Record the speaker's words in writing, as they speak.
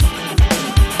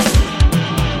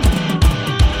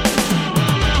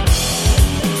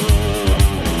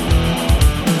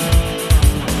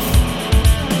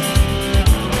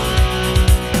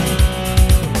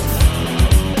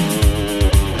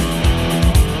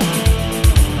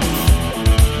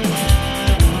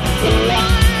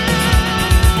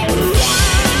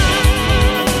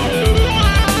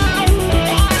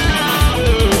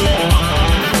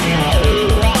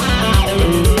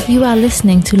are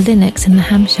listening to Linux in the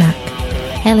Ham Shack.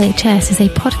 LHS is a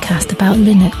podcast about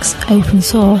Linux, open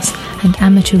source, and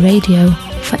amateur radio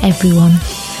for everyone.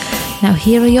 Now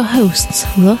here are your hosts,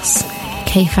 Russ,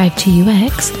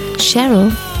 K5TUX,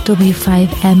 Cheryl,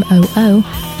 W5MOO,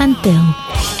 and Bill,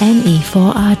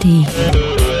 NE4RD.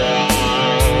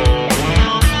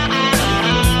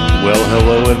 Well,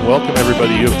 hello and welcome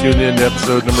everybody. You have tuned in to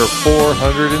episode number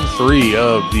 403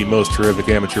 of the most terrific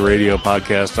amateur radio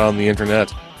podcast on the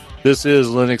internet. This is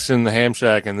Linux in the Ham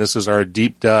Shack, and this is our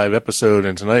deep dive episode.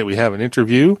 And tonight we have an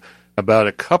interview about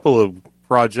a couple of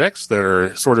projects that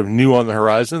are sort of new on the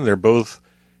horizon. They're both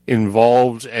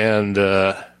involved and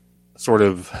sort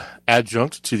of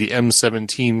adjunct to the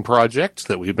M17 project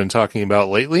that we've been talking about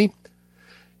lately.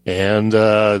 And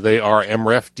they are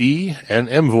MREF-D and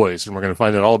mVoice, and we're going to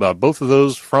find out all about both of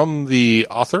those from the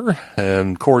author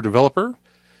and core developer. And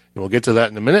we'll get to that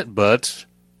in a minute, but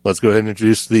let's go ahead and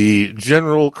introduce the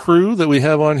general crew that we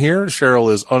have on here.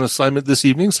 Cheryl is on assignment this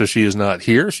evening, so she is not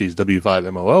here. She's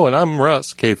W5MOO, and I'm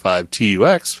Russ,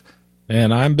 K5TUX.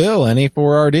 And I'm Bill,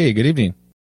 NE4RD. Good evening.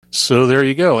 So there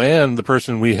you go. And the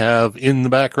person we have in the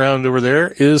background over there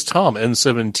is Tom,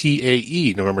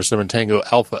 N7TAE, November 7 Tango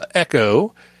Alpha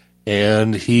Echo.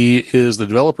 And he is the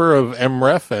developer of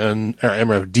MREF or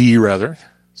MREF-D rather.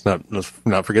 Let's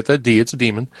not forget that D, it's a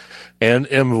demon. And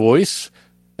mVoice.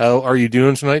 How are you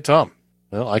doing tonight, Tom?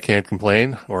 Well, I can't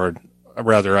complain, or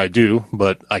rather I do,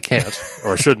 but I can't,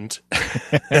 or shouldn't.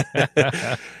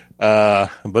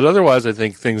 But otherwise, I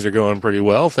think things are going pretty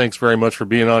well. Thanks very much for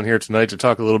being on here tonight to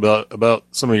talk a little bit about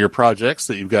some of your projects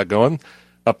that you've got going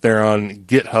up there on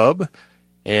GitHub.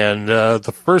 And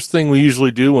the first thing we usually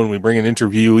do when we bring an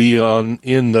interviewee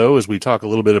in, though, is we talk a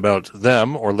little bit about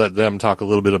them, or let them talk a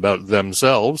little bit about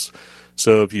themselves.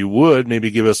 So if you would, maybe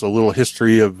give us a little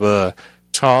history of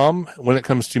Tom when it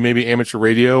comes to maybe amateur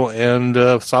radio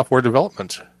and software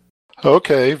development.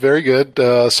 Okay, very good.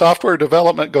 Software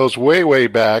development goes way, way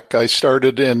back. I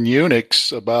started in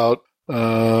Unix about,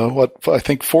 I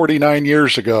think 49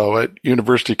 years ago at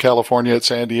University of California at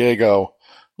San Diego.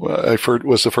 It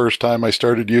was the first time I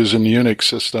started using Unix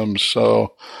systems.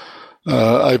 So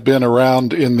I've been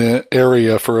around in the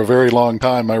area for a very long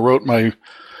time. I wrote my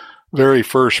very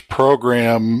first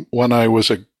program when I was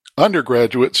an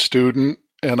undergraduate student,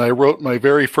 and I wrote my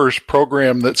very first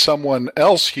program that someone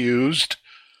else used,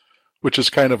 which is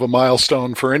kind of a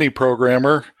milestone for any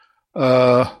programmer,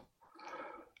 while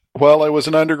I was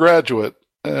an undergraduate.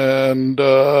 And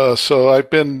so I've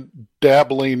been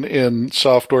dabbling in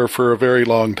software for a very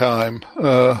long time.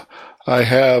 I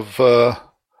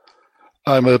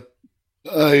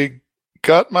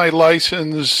got my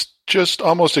license just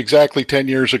almost exactly 10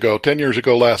 years ago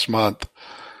last month,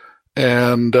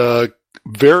 and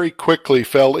very quickly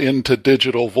fell into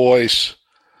digital voice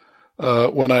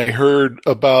when I heard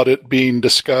about it being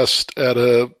discussed at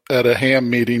a ham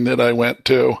meeting that I went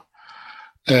to.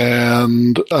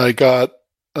 And I got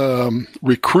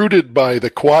recruited by the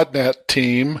QuadNet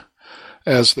team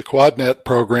as the QuadNet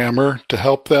programmer to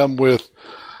help them with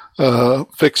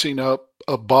fixing up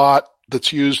a bot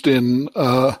that's used in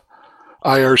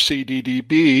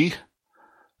IRC-DDB,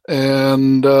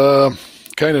 and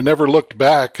kind of never looked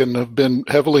back and have been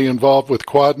heavily involved with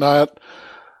QuadNet.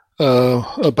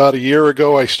 About a year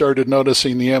ago, I started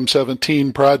noticing the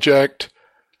M17 project,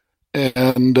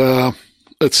 and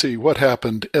let's see what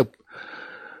happened.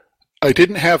 I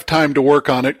didn't have time to work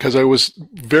on it because I was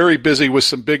very busy with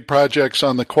some big projects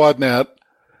on the QuadNet,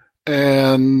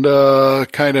 and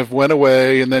kind of went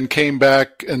away and then came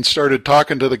back and started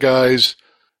talking to the guys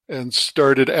and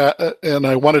and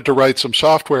I wanted to write some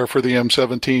software for the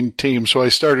M17 team. So I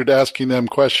started asking them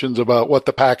questions about what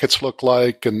the packets look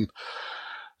like and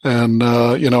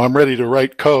I'm ready to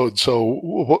write code. So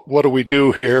what do we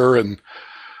do here? And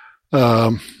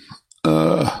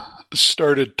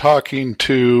started talking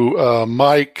to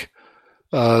Mike,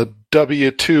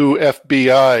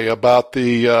 W2FBI,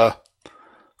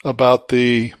 about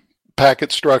the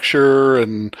packet structure,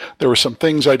 and there were some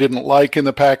things I didn't like in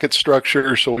the packet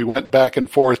structure, so we went back and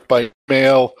forth by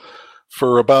email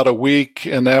for about a week,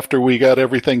 and after we got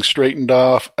everything straightened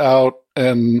out,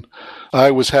 and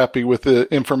I was happy with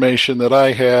the information that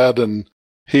I had, and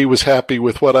he was happy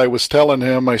with what I was telling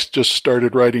him, I just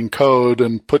started writing code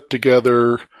and put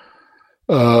together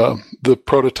the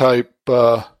prototype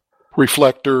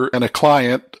reflector and a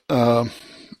client,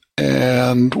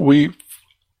 and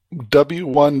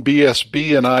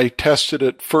W1BSB and I tested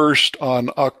it first on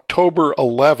October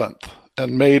 11th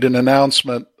and made an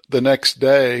announcement the next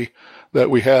day that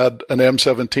we had an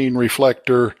M17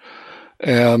 reflector,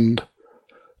 and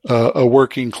a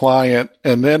working client.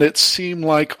 And then it seemed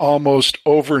like almost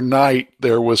overnight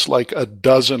there was like a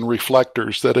dozen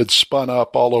reflectors that had spun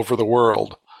up all over the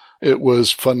world. It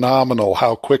was phenomenal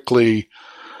how quickly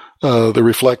the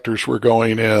reflectors were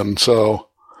going in. So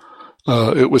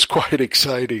it was quite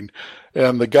exciting.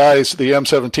 And the guys, the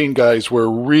M17 guys, were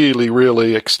really,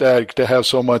 really ecstatic to have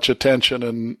so much attention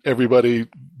and everybody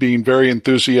being very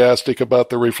enthusiastic about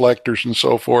the reflectors and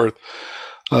so forth.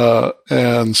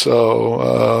 And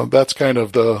so that's kind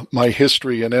of my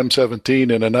history in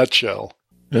M17 in a nutshell.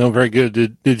 Very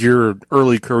good. Did your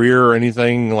early career or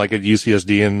anything like at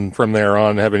UCSD and from there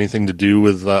on have anything to do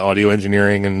with audio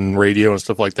engineering and radio and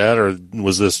stuff like that, or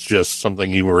was this just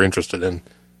something you were interested in?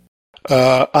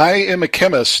 I am a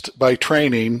chemist by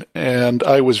training, and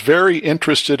I was very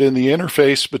interested in the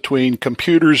interface between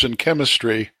computers and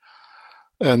chemistry.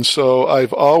 And so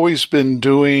I've always been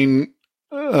doing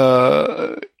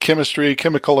chemistry,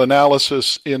 chemical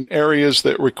analysis in areas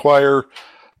that require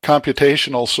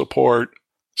computational support.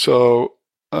 So,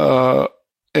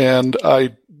 and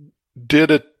I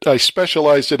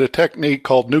specialized in a technique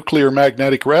called nuclear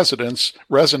magnetic resonance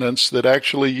that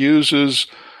actually uses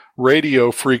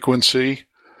radio frequency.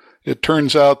 It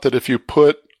turns out that if you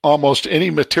put almost any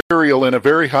material in a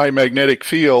very high magnetic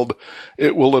field,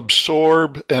 it will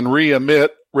absorb and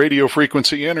re-emit radio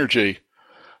frequency energy.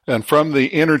 And from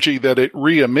the energy that it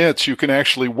re-emits, you can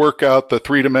actually work out the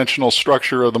three-dimensional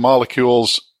structure of the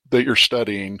molecules that you're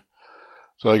studying.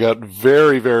 So I got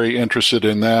very, very interested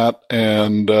in that.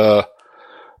 And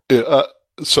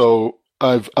so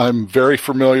I'm very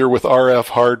familiar with RF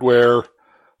hardware,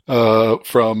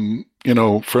 from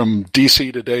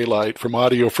DC to daylight, from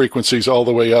audio frequencies all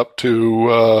the way up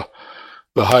to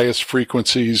the highest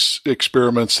frequencies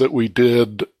experiments that we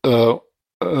did,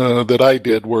 that I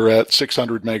did, were at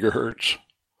 600 megahertz.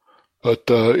 But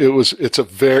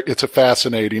it's a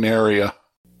fascinating area.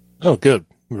 Oh, good,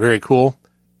 very cool.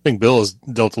 I think Bill has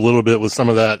dealt a little bit with some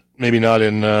of that, maybe not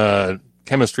in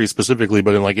chemistry specifically,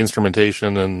 but in like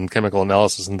instrumentation and chemical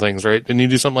analysis and things, right? Didn't you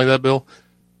do something like that, Bill?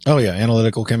 Oh yeah,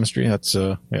 analytical chemistry. That's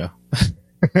yeah.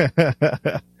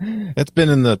 It's been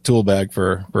in the tool bag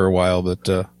for a while, but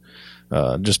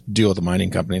just deal with a mining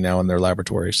company now in their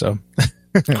laboratory. So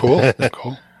cool.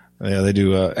 Yeah, they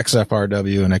do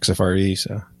XFRW and XFRE.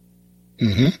 So.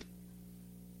 Mm-hmm.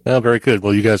 Oh, very good.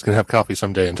 Well, you guys can have coffee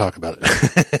someday and talk about it.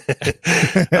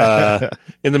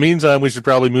 In the meantime, we should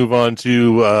probably move on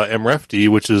to MREFD,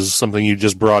 which is something you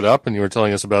just brought up, and you were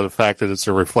telling us about the fact that it's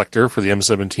a reflector for the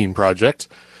M17 project,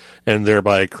 and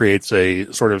thereby creates a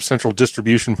sort of central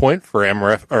distribution point for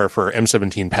for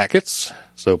M17 packets,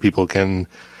 so people can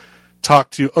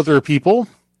talk to other people.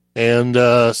 And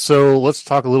so let's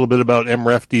talk a little bit about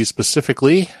MREFD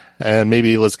specifically, and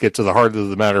maybe let's get to the heart of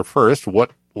the matter first.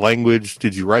 What language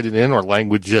did you write it in, or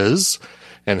languages,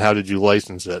 and how did you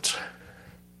license it?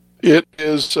 It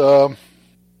is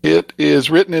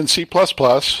written in C++,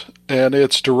 and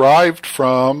it's derived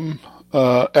from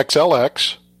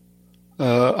XLX.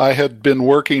 I had been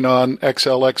working on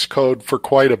XLX code for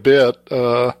quite a bit.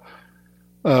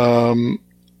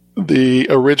 The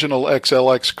original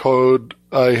XLX code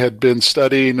I had been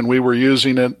studying, and we were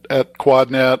using it at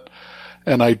QuadNet,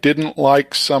 and I didn't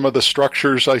like some of the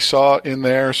structures I saw in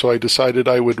there, so I decided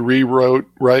I would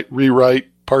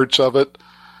rewrite parts of it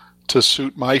to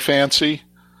suit my fancy.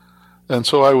 And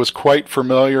so I was quite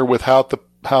familiar with how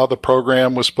the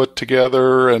program was put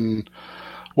together and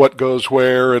what goes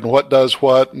where and what does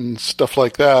what and stuff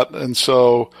like that. And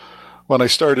so when I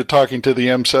started talking to the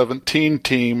M17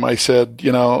 team, I said,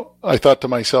 I thought to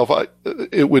myself,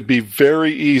 it would be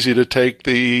very easy to take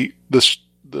the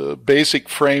basic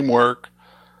framework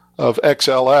of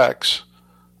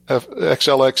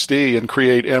XLXD and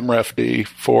create MREFD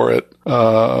for it.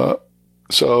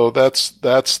 So that's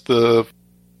the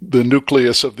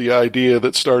nucleus of the idea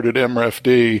that started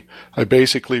MREFD. I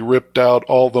basically ripped out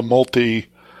all the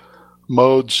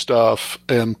multi-mode stuff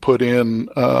and put in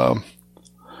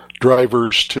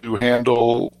drivers to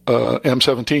handle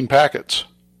M17 packets.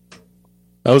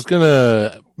 I was going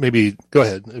to maybe go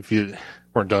ahead if you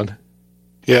weren't done.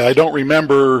 Yeah, I don't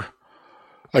remember.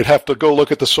 I'd have to go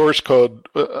look at the source code.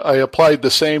 I applied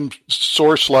the same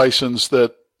source license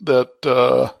that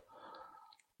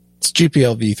it's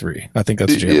GPL v3. I think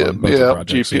that's Yeah,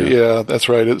 that's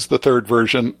right. It's the third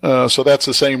version. So that's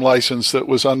the same license that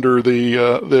was under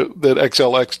that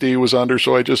XLXD was under.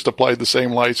 So I just applied the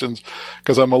same license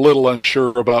because I'm a little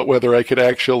unsure about whether I could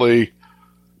actually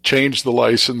change the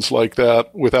license like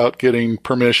that without getting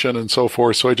permission and so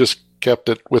forth. So I just kept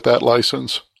it with that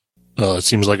license. Well, it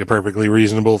seems like a perfectly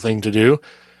reasonable thing to do.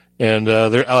 And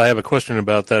I have a question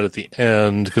about that at the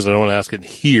end because I don't want to ask it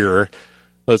here.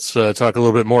 Let's talk a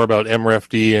little bit more about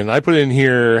MRefD. And I put in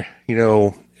here,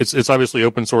 it's obviously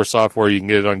open source software. You can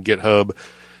get it on GitHub.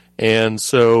 And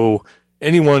so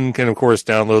anyone can, of course,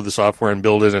 download the software and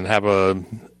build it and have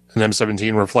an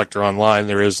M17 reflector online.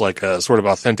 There is like a sort of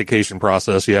authentication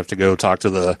process. You have to go talk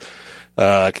to the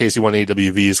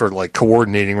KC1AWV, sort of like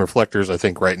coordinating reflectors, I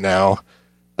think, right now.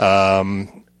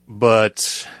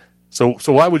 But so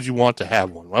why would you want to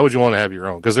have one? Why would you want to have your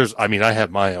own? Because I have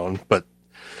my own, but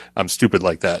I'm stupid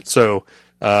like that. So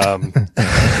there's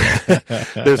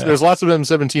lots of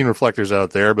M17 reflectors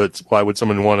out there, but why would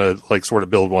someone want to like sort of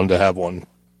build one to have one?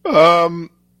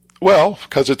 Well,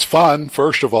 because it's fun,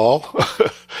 first of all.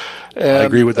 And, I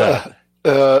agree with that.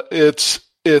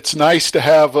 It's nice to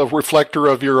have a reflector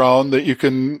of your own that you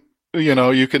can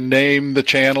name the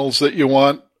channels that you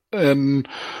want and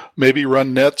maybe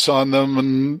run nets on them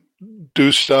and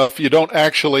do stuff. You don't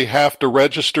actually have to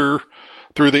register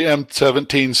through the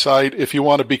M17 site. If you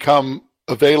want to become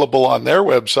available on their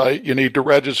website, you need to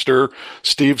register.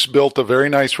 Steve's built a very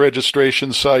nice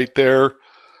registration site there.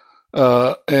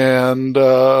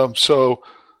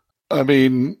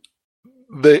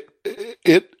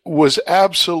 It was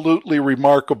absolutely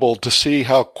remarkable to see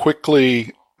how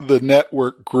quickly the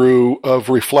network grew of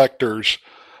reflectors.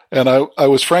 And I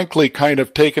was frankly kind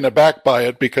of taken aback by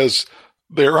it because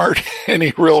there aren't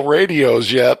any real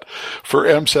radios yet for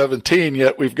M17,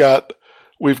 yet we've got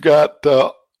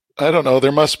I don't know,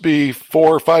 there must be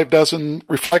 4 or 5 dozen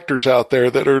reflectors out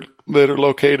there that are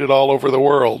located all over the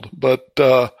world. But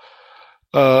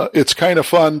it's kind of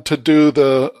fun to do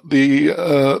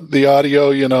the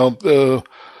audio.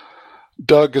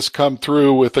 Doug has come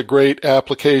through with a great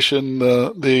application,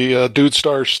 the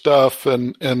DudeStar stuff,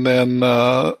 and then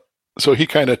so he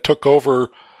kind of took over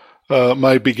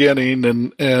my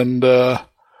beginning, and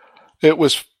it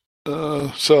was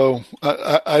so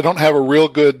I don't have a real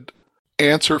good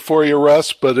answer for you,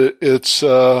 Russ, but it's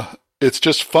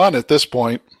just fun at this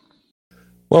point.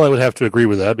 Well, I would have to agree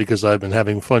with that because I've been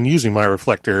having fun using my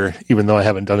reflector, even though I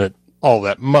haven't done it all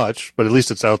that much, but at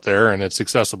least it's out there and it's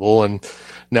accessible. And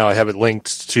now I have it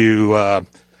linked to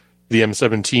the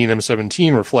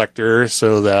M17 reflector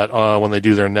so that when they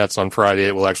do their nets on Friday,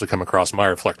 it will actually come across my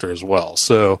reflector as well.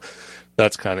 So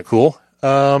that's kind of cool.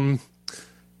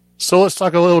 So let's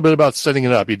talk a little bit about setting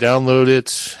it up. You download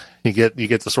it, you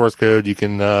get the source code, you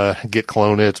can git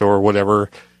clone it or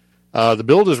whatever. The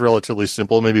build is relatively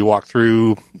simple. Maybe walk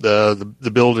through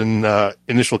the build and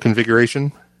initial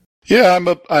configuration. Yeah,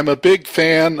 I'm a big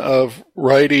fan of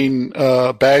writing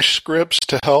bash scripts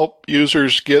to help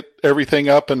users get everything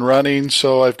up and running.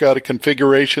 So I've got a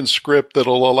configuration script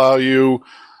that'll allow you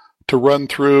to run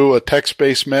through a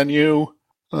text-based menu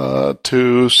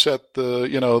to set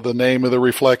the name of the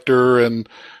reflector and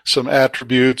some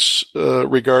attributes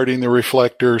regarding the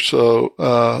reflector. So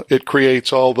it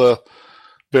creates all the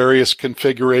various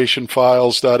configuration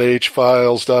files, .h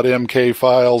files, .mk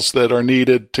files that are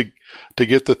needed to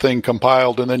get the thing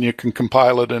compiled, and then you can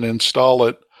compile it and install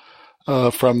it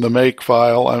from the make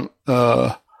file.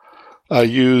 I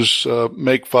use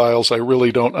make files. I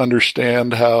really don't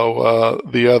understand how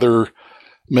the other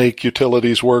make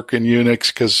utilities work in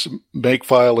Unix because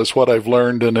makefile is what I've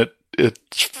learned, and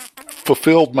it's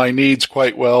fulfilled my needs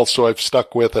quite well, so I've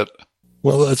stuck with it.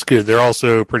 Well, that's good. They're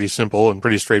also pretty simple and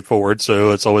pretty straightforward,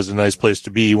 so it's always a nice place to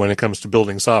be when it comes to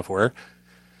building software.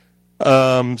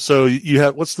 So you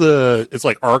have, it's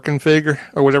like rconfig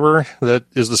or whatever, that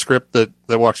is the script that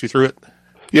walks you through it?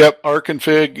 Yep,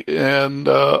 rconfig and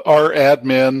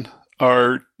radmin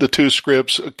are the two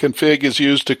scripts. Config is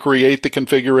used to create the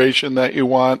configuration that you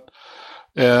want,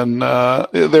 and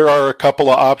there are a couple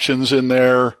of options in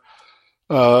there.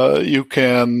 You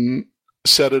can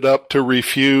set it up to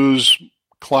refuse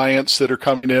clients that are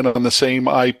coming in on the same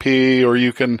IP, or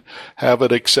you can have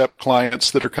it accept clients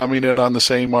that are coming in on the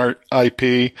same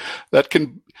IP. That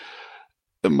can,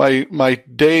 my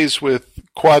days with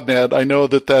QuadNet, I know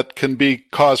that can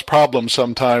cause problems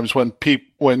sometimes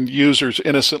when users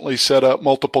innocently set up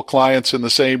multiple clients in the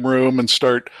same room and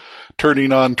start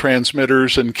turning on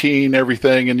transmitters and keying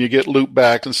everything, and you get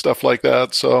loopbacks and stuff like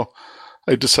that. So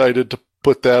I decided to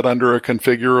put that under a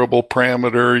configurable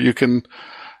parameter. You can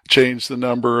change the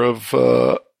number of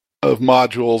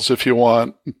modules if you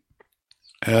want.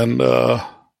 And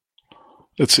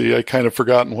let's see, I kind of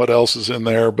forgotten what else is in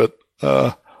there, but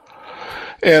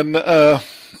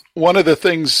one of the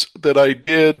things that I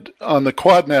did on the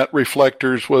QuadNet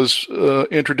reflectors was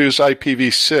introduce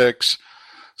IPv6.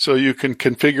 So you can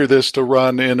configure this to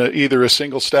run in either a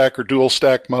single stack or dual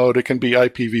stack mode. It can be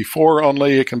IPv4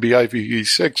 only, it can be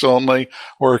IPv6 only,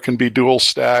 or it can be dual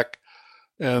stack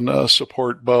and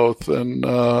support both. And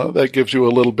that gives you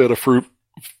a little bit of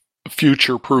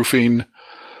future proofing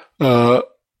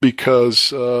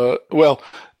because, at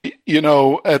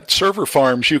server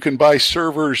farms, you can buy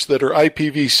servers that are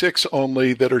IPv6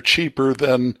 only that are cheaper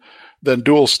than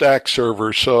dual stack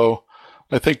servers. So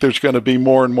I think there's going to be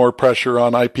more and more pressure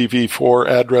on IPv4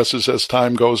 addresses as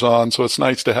time goes on. So it's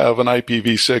nice to have an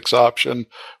IPv6 option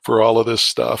for all of this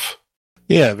stuff.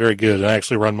 Yeah, very good. I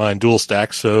actually run mine dual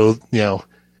stack, so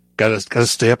gotta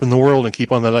stay up in the world and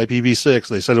keep on that IPv6.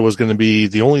 They said it was going to be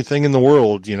the only thing in the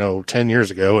world, 10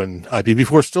 years ago, and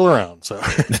IPv4 is still around. So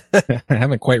I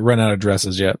haven't quite run out of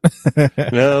addresses yet.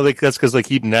 No, that's because they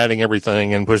keep natting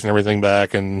everything and pushing everything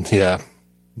back, and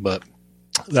but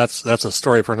that's a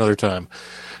story for another time.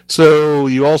 So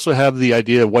you also have the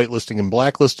idea of whitelisting and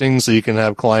blacklisting, so you can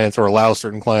have clients or allow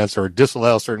certain clients or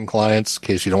disallow certain clients in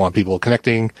case you don't want people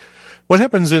connecting. What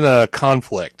happens in a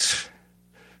conflict?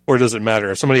 Or does it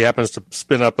matter? If somebody happens to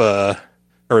spin up a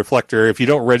reflector, if you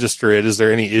don't register it, is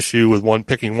there any issue with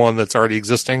picking one that's already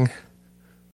existing?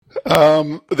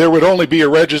 There would only be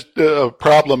a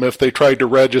problem if they tried to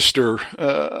register,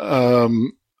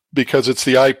 because it's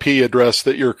the IP address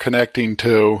that you're connecting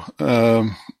to.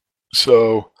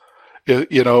 So,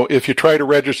 if you try to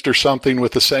register something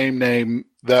with the same name,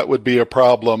 that would be a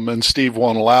problem, and Steve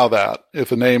won't allow that.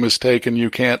 If a name is taken, you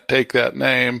can't take that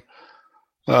name.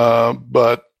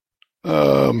 But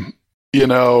the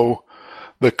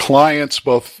clients,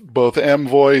 both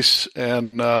mVoice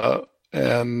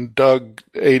and Doug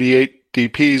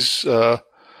 88DP's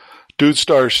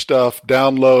DudeStar stuff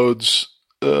downloads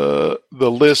the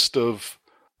list of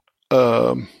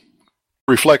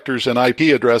reflectors and IP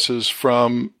addresses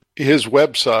from his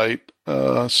website.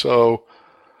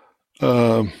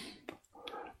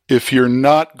 If you're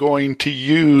not going to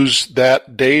use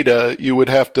that data, you would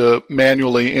have to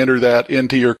manually enter that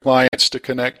into your clients to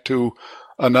connect to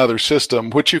another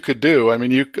system, which you could do. I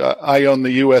mean, I own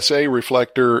the USA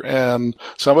reflector, and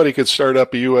somebody could start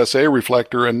up a USA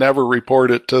reflector and never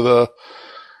report it to the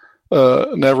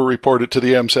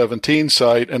M17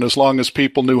 site. And as long as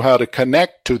people knew how to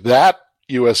connect to that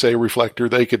USA reflector,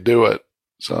 they could do it.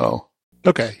 So,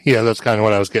 okay, yeah, that's kind of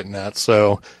what I was getting at.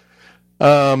 So.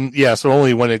 So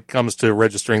only when it comes to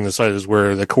registering the site is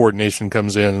where the coordination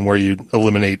comes in and where you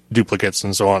eliminate duplicates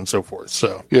and so on and so forth.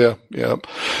 So yeah.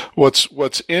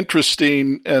 What's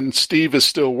interesting, and Steve is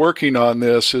still working on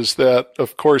this, is that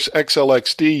of course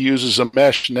XLXD uses a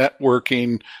mesh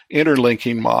networking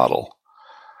interlinking model,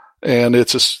 and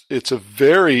it's a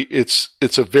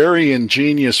very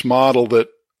ingenious model that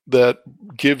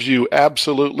gives you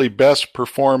absolutely best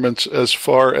performance as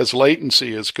far as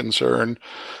latency is concerned,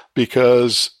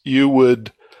 because you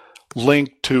would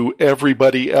link to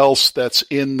everybody else that's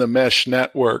in the mesh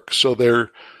network. So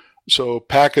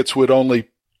packets would only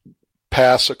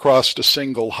pass across a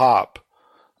single hop,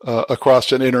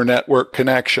 across an inter-network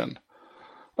connection.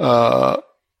 Now,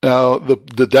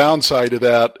 the downside of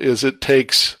that is it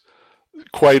takes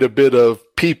quite a bit of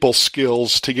people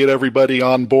skills to get everybody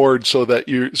on board so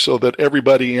that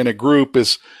everybody in a group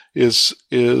is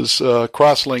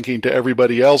cross-linking to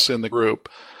everybody else in the group,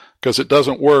 because it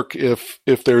doesn't work if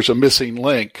there's a missing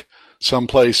link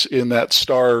someplace in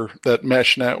that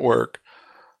mesh network.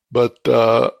 But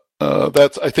I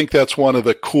think that's one of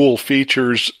the cool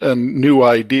features and new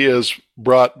ideas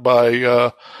brought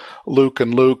by Luke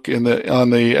and Luke on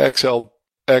the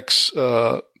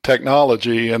XLX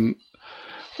technology, and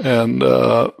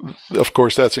of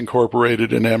course that's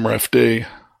incorporated in MRFD.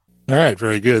 All right,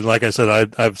 very good. Like I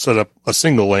said, I've set up a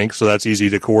single link, so that's easy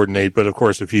to coordinate. But of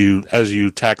course, as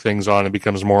you tack things on, it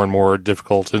becomes more and more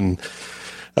difficult and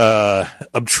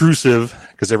obtrusive,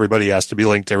 because everybody has to be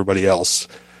linked to everybody else.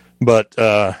 But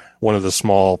one of the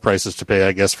small prices to pay,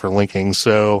 I guess, for linking.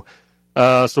 So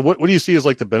what do you see as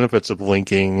like the benefits of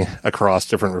linking across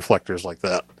different reflectors like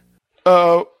that?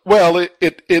 Well,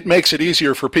 it makes it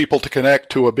easier for people to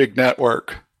connect to a big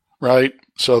network, right?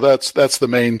 So that's the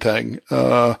main thing.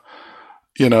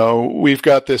 We've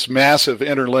got this massive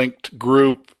interlinked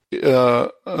group.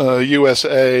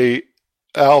 USA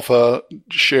Alpha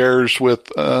shares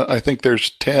with, I think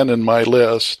there's 10 in my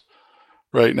list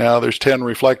right now. There's 10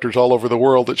 reflectors all over the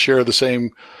world that share the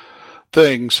same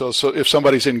thing. So if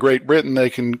somebody's in Great Britain,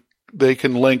 they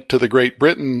can link to the Great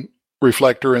Britain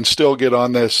reflector and still get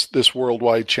on this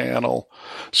worldwide channel.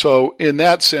 So in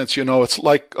that sense, it's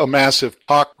like a massive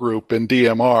talk group in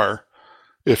DMR,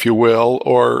 if you will,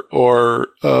 or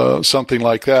something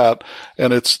like that.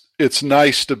 And it's it's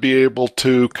nice to be able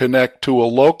to connect to a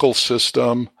local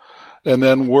system and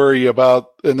then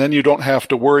you don't have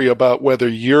to worry about whether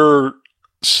your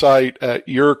site at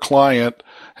your client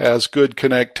has good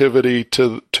connectivity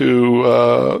to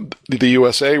the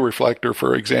USA reflector,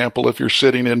 for example, if you're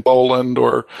sitting in Poland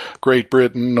or Great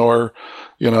Britain or,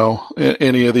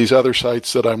 any of these other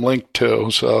sites that I'm linked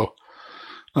to. So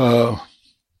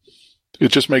it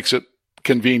just makes it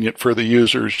convenient for the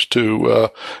users to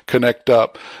connect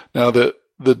up. Now,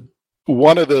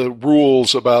 one of the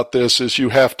rules about this is you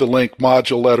have to link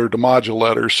module letter to module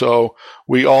letter. So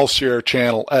we all share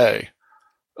channel A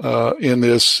in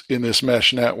this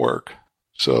mesh network.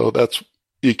 So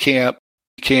you can't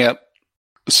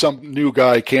some new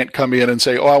guy can't come in and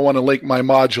say, I want to link my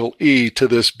module E to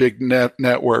this big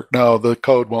network. No, the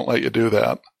code won't let you do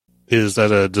that. Is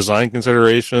that a design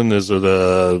consideration? Is it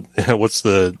what's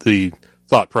the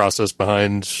thought process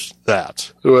behind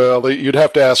that? Well, you'd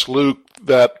have to ask Luke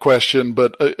that question,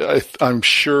 but I'm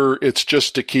sure it's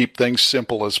just to keep things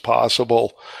simple as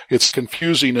possible. It's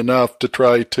confusing enough to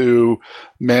try to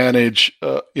manage,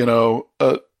 a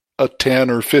 10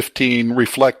 or 15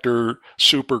 reflector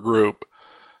supergroup.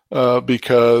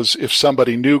 Because if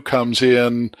somebody new comes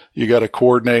in, you got to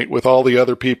coordinate with all the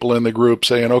other people in the group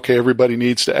saying, okay, everybody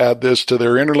needs to add this to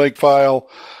their interlink file.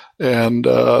 And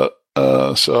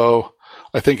so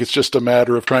I think it's just a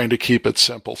matter of trying to keep it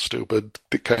simple, stupid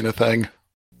kind of thing.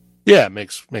 Yeah, it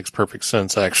makes perfect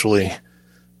sense, actually.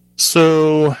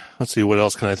 So let's see, what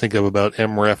else can I think of about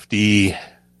MRefD?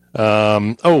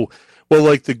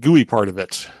 Like the GUI part of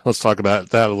it. Let's talk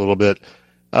about that a little bit.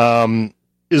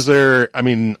 Is there,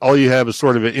 all you have is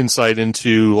sort of an insight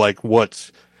into like what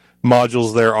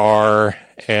modules there are,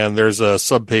 and there's a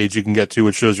subpage you can get to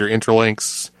which shows your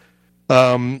interlinks.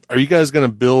 Are you guys going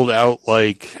to build out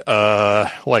like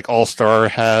All-Star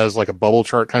has like a bubble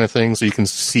chart kind of thing so you can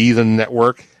see the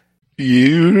network?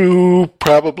 You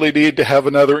probably need to have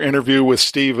another interview with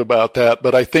Steve about that,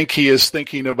 but I think he is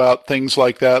thinking about things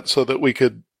like that so that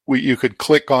you could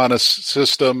click on a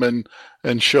system and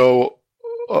show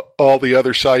all the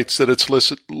other sites that it's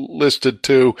listed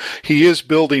to. He is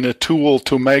building a tool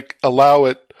to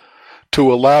allow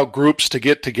groups to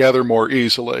get together more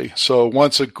easily. So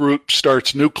once a group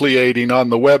starts nucleating on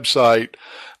the website,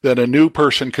 then a new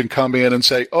person can come in and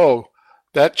say, oh,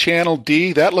 that channel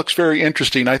D, that looks very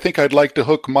interesting. I think I'd like to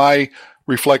hook my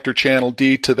reflector channel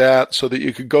D to that, so that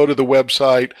you could go to the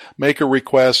website, make a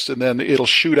request, and then it'll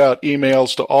shoot out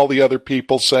emails to all the other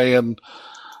people saying,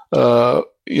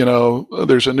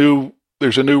 there's a new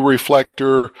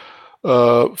reflector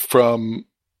from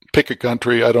pick a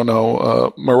country, I don't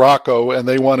know, Morocco, and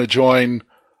they want to join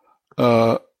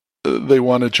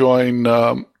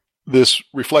this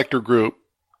reflector group.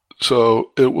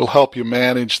 So it will help you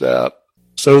manage that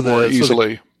more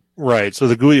easily. Right. So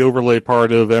the GUI overlay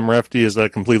part of MRefD, is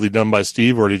that completely done by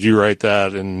Steve, or did you write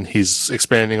that and he's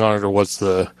expanding on it, or what's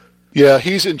the? Yeah,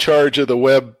 he's in charge of the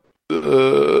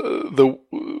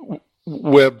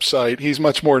website. He's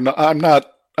much more. I'm not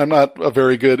a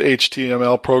very good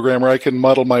HTML programmer. I can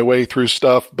muddle my way through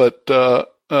stuff, but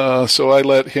so I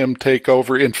let him take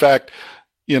over. In fact,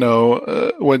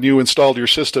 when you installed your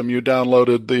system, you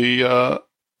downloaded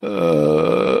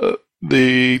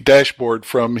the dashboard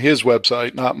from his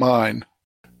website, not mine.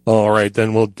 All right,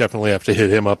 then we'll definitely have to hit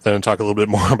him up then and talk a little bit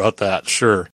more about that.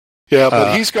 Sure. Yeah,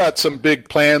 but he's got some big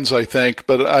plans, I think.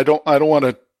 But I don't want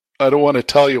to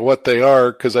tell you what they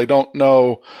are, because I don't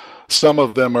know. Some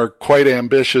of them are quite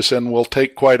ambitious and will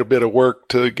take quite a bit of work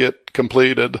to get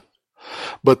completed.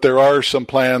 But there are some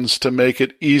plans to make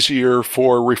it easier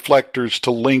for reflectors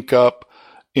to link up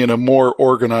in a more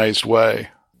organized way.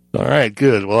 All right,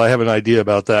 good. Well, I have an idea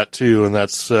about that too, and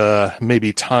that's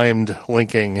maybe timed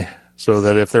linking, so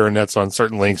that if there are nets on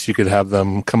certain links, you could have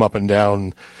them come up and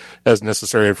down as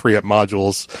necessary to free up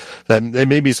modules. That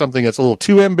may be something that's a little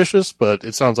too ambitious, but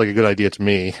it sounds like a good idea to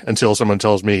me until someone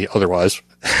tells me otherwise.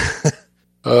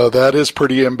 That is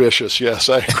pretty ambitious. Yes,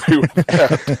 I agree with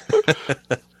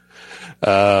that.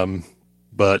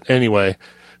 But anyway,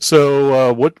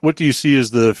 so what do you see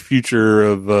as the future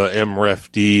of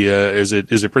MRefD? Is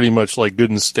it pretty much like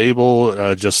good and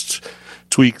stable, just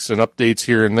tweaks and updates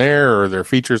here and there, or are there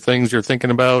feature things you're thinking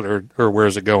about, or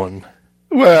where's it going?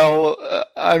 Well,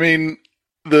 the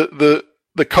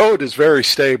code is very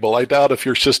stable. I doubt if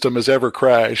your system has ever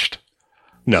crashed.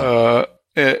 No.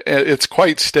 It's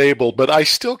quite stable, but I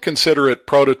still consider it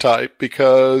prototype,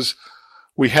 because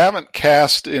we haven't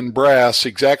cast in brass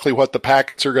exactly what the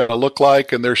packets are going to look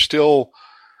like, and there's still,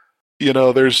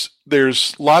 there's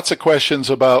lots of questions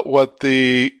about what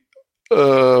the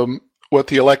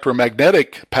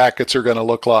electromagnetic packets are going to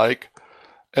look like.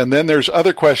 And then there's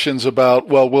other questions about,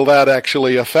 well, will that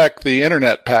actually affect the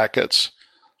internet packets?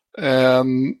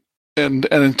 And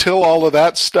until all of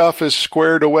that stuff is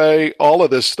squared away, all of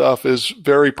this stuff is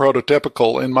very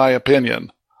prototypical, in my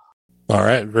opinion. All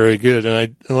right, very good.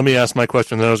 And let me ask my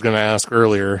question that I was going to ask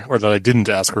earlier, or that I didn't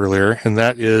ask earlier, and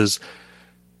that is,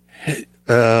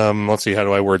 let's see, how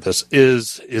do I word this?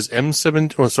 Is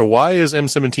M17? So why is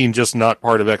M17 just not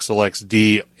part of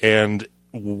XLXD, and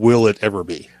will it ever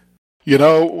be? You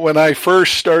know, when I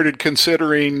first started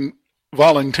considering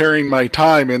volunteering my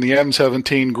time in the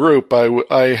M17 group,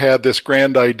 I had this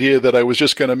grand idea that I was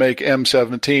just going to make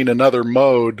M17 another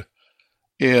mode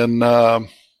in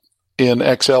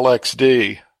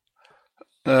XLXD,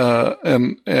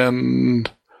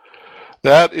 and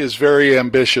that is very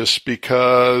ambitious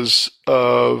because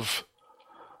of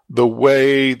the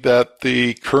way that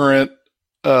the current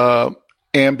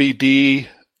AmbiD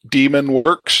daemon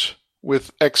works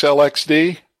with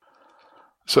XLXD.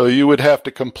 So you would have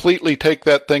to completely take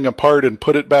that thing apart and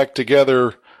put it back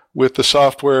together with the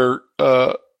software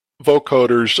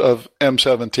vocoders of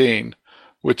M17,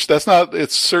 which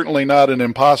it's certainly not an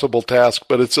impossible task,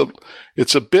 but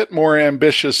it's a bit more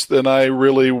ambitious than I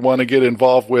really want to get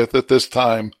involved with at this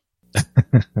time.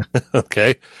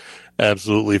 Okay,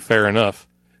 absolutely fair enough.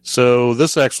 So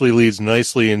this actually leads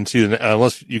nicely into,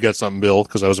 unless you got something, Bill,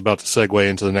 because I was about to segue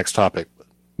into the next topic.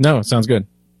 No, it sounds good.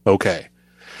 Okay.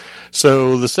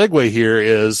 So the segue here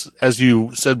is, as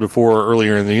you said before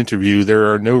earlier in the interview,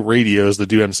 there are no radios that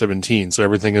do M17, so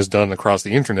everything is done across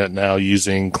the internet now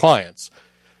using clients.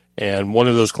 And one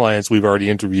of those clients we've already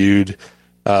interviewed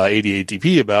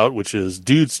 88DP about, which is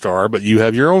DudeStar, but you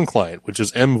have your own client, which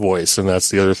is mVoice, and that's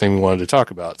the other thing we wanted to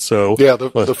talk about. So yeah, the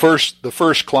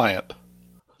first client.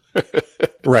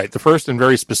 Right, the first and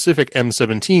very specific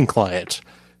M17 client.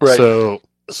 Right.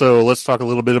 So let's talk a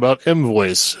little bit about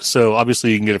mVoice. So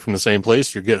obviously you can get it from the same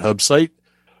place, your GitHub site.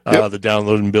 Yep. The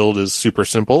download and build is super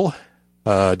simple.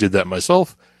 Did that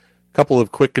myself. A couple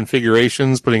of quick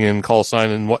configurations, putting in call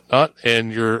sign and whatnot,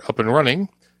 and you're up and running.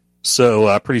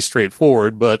 So pretty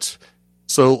straightforward. But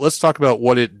so let's talk about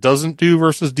what it doesn't do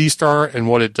versus DStar and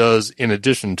what it does in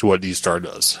addition to what DStar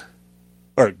does.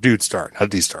 Or DudeStar, not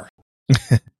DStar.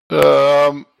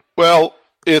 Well,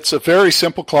 it's a very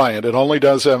simple client. It only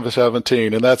does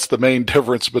M17, and that's the main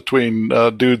difference between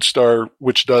DudeStar,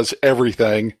 which does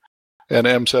everything, and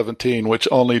M17, which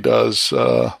only does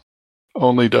and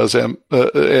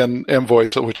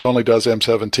mVoice, which only does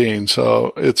M17.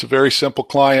 So it's a very simple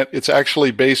client. It's actually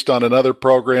based on another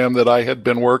program that I had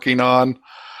been working on.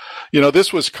 You know,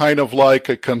 this was kind of like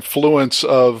a confluence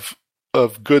of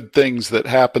good things that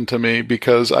happened to me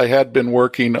because I had been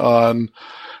working on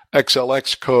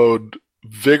XLX code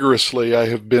vigorously. I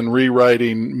have been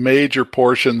rewriting major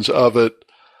portions of it.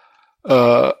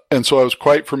 And so I was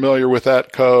quite familiar with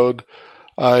that code.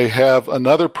 I have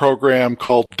another program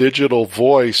called Digital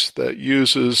Voice that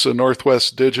uses a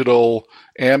Northwest Digital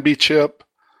Ambi chip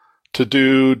to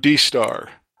do DStar.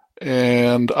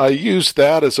 And I used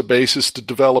that as a basis to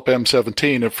develop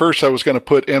M17. At first, I was going to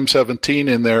put M17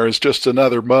 in there as just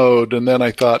another mode. And then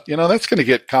I thought, that's going to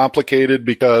get complicated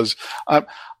because I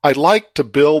like to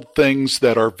build things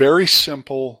that are very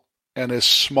simple and as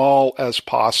small as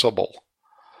possible.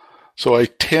 So I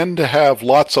tend to have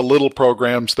lots of little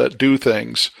programs that do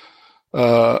things.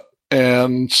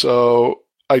 And so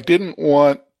I didn't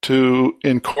want to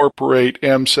incorporate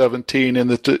M17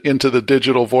 into the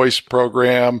Digital Voice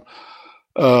program.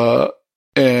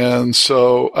 And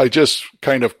so I just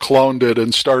kind of cloned it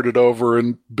and started over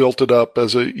and built it up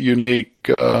as a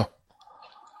unique, as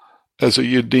an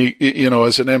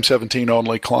M17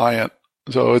 only client.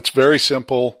 So it's very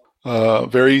simple,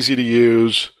 very easy to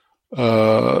use.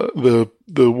 The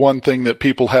one thing that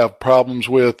people have problems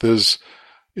with is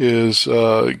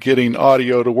getting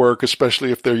audio to work,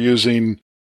 especially if they're using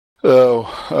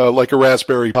like a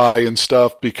Raspberry Pi and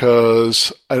stuff,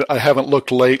 because I haven't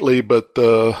looked lately, but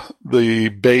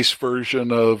the base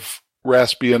version of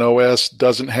Raspbian OS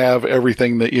doesn't have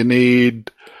everything that you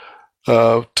need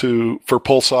for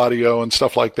Pulse Audio and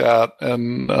stuff like that,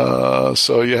 and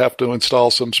so you have to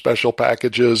install some special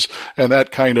packages, and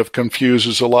that kind of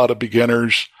confuses a lot of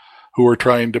beginners who are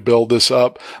trying to build this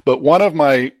up. But one of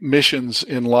my missions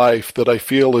in life that I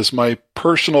feel is my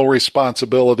personal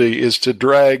responsibility is to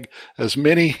drag as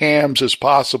many hams as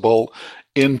possible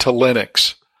into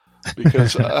Linux,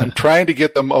 because I'm trying to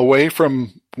get them away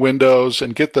from Windows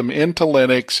and get them into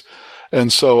Linux.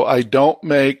 And so I don't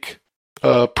make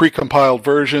precompiled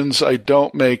versions. I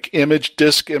don't make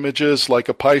disk images like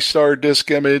a Pi-Star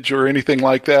disk image or anything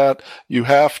like that. You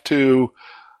have to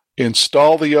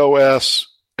install the OS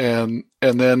and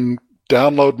then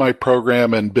download my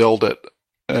program and build it.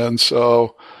 And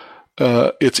so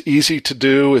it's easy to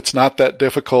do. It's not that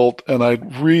difficult. And I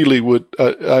really would,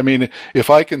 if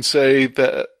I can say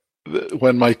that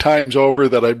when my time's over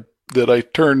that I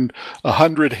turned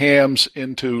 100 hams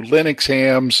into Linux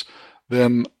hams,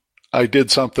 then I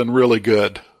did something really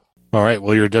good. All right.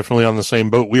 Well, you're definitely on the same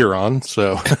boat we're on.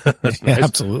 So that's nice.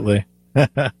 Absolutely.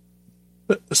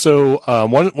 So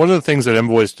one of the things that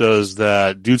mVoice does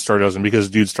that DudeStar doesn't, because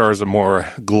DudeStar is a more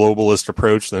globalist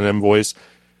approach than mVoice,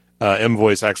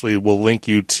 mVoice actually will link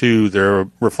you to their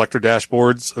reflector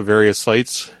dashboards of various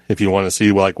sites. If you want to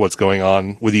see like what's going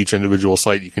on with each individual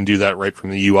site, you can do that right from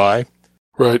the UI.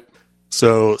 Right.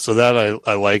 So that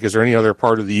I like. Is there any other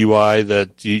part of the UI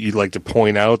that you'd like to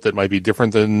point out that might be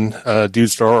different than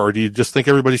DudeStar, or do you just think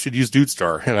everybody should use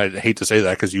DudeStar? And I hate to say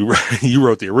that because you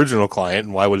wrote the original client,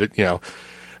 and why would it, But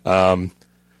I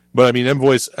mean,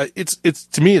 mVoice, it's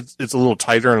to me, it's a little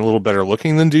tighter and a little better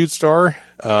looking than DudeStar,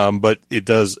 but it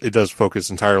does focus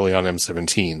entirely on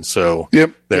M17. So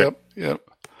yep.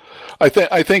 I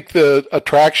think the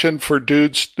attraction for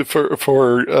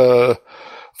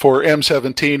for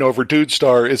M17 over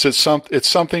DudeStar is it's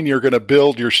something you're going to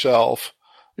build yourself.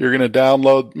 You're going to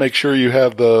download, make sure you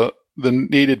have the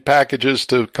needed packages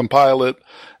to compile it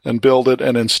and build it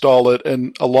and install it.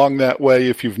 And along that way,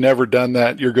 if you've never done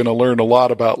that, you're going to learn a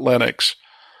lot about Linux.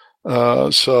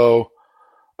 So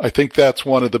I think that's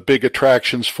one of the big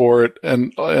attractions for it.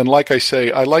 And like I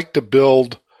say, I like to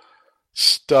build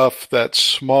stuff that's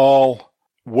small,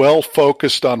 well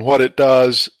focused on what it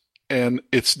does, and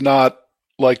it's not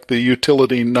like the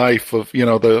utility knife of,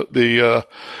 the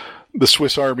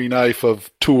Swiss Army knife of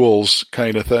tools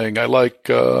kind of thing. I like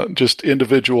just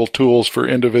individual tools for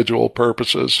individual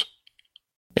purposes.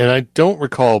 And I don't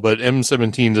recall, but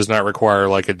M17 does not require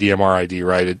like a DMR ID,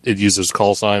 right? It uses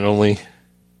call sign only.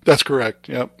 That's correct.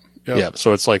 Yep. Yeah.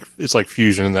 So it's like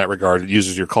Fusion in that regard. It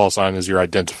uses your call sign as your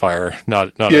identifier,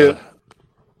 not yeah.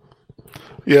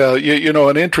 Yeah.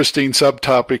 An interesting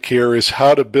subtopic here is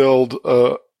how to build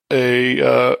a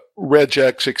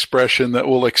regex expression that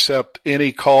will accept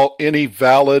any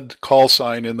valid call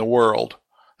sign in the world.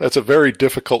 That's a very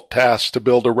difficult task to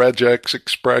build a regex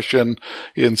expression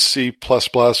in C++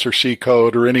 or C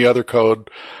code or any other code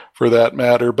for that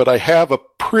matter. But I have a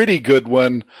pretty good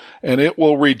one, and it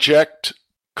will reject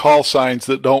call signs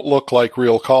that don't look like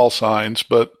real call signs.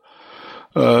 But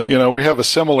we have a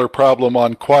similar problem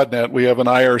on QuadNet. We have an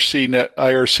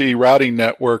IRC routing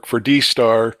network for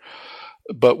DStar,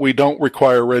 but we don't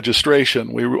require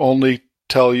registration. We only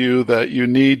tell you that you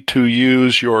need to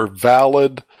use your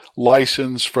valid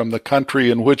license from the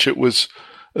country in which it was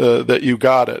that you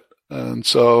got it. And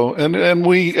so, and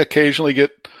we occasionally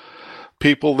get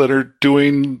people that are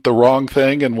doing the wrong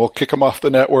thing, and we'll kick them off the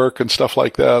network and stuff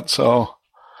like that. So,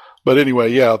 but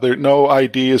anyway, yeah, no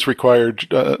ID is required.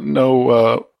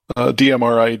 No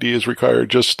DMR ID is required.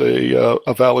 Just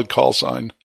a valid call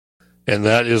sign. And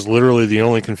that is literally the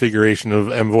only configuration of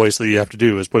mVoice that you have to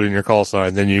do is put in your call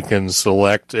sign. Then you can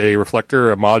select a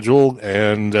reflector, a module,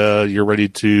 and you're ready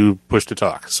to push to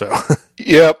talk. So.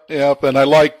 Yep. And I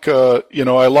like, I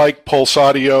like Pulse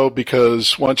Audio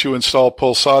because once you install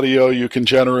Pulse Audio, you can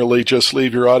generally just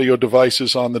leave your audio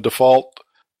devices on the default.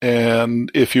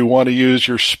 And if you want to use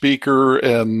your speaker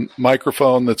and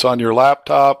microphone that's on your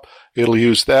laptop, it'll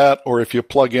use that. Or if you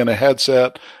plug in a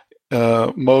headset,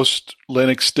 most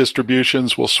Linux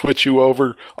distributions will switch you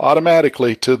over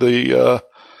automatically to the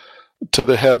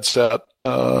headset.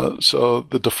 So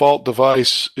the default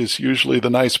device is usually the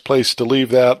nice place to leave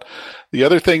that. The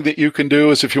other thing that you can do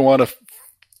is if you want to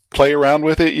play around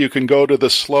with it, you can go to the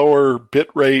slower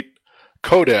bitrate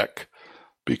codec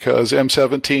because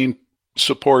M17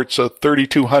 supports a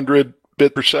 3200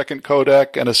 bit per second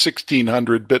codec and a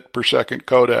 1600 bit per second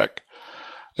codec.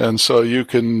 And so you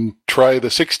can try the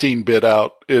 16-bit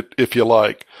out if you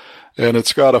like. And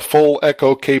it's got a full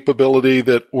echo capability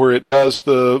where it does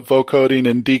the vocoding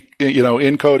and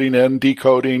encoding and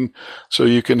decoding, so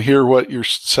you can hear what you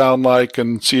sound like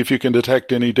and see if you can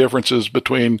detect any differences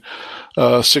between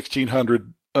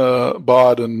 1600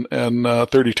 baud and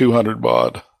 3200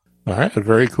 baud. All right,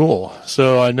 very cool.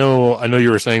 So I know you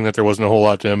were saying that there wasn't a whole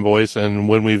lot to mVoice, and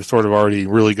when we've sort of already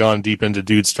really gone deep into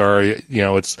DudeStar,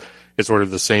 it's sort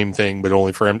of the same thing, but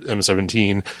only for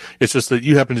M17. It's just that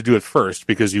you happen to do it first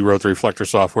because you wrote the reflector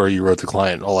software, you wrote the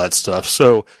client, all that stuff.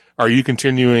 So are you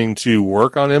continuing to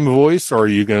work on mVoice, or are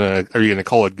you gonna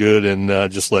call it good and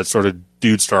just let sort of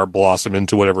DudeStar blossom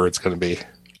into whatever it's going to be?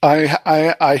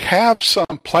 I have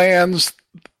some plans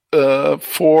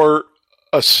for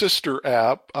a sister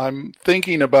app. I'm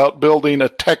thinking about building a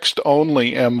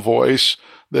text-only mVoice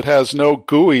that has no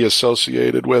GUI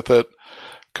associated with it,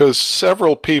 because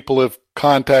several people have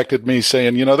contacted me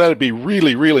saying, that'd be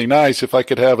really, really nice if I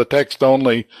could have a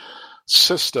text-only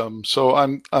system. So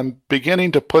I'm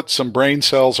beginning to put some brain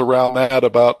cells around that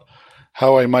about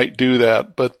how I might do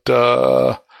that. But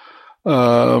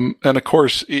and of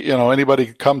course, anybody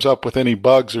who comes up with any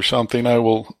bugs or something, I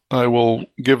will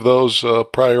give those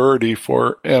priority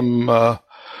for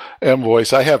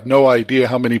mVoice. I have no idea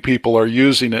how many people are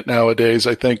using it nowadays.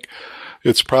 I think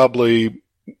it's probably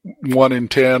 1 in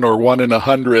 10 or 1 in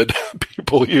 100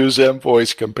 people use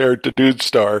mVoice compared to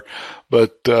DudeStar.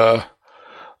 But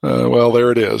well,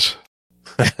 there it is.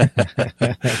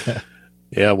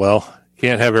 Yeah, well,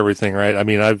 can't have everything, right? I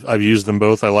mean, I've used them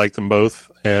both. I like them both,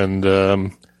 and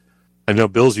I know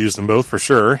Bill's used them both for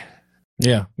sure.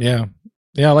 Yeah.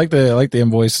 I like the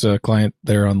mVoice client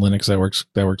there on Linux.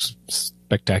 That works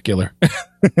spectacular.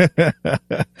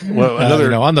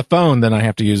 Well, on the phone, then I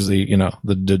have to use the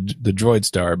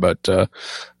DroidStar, but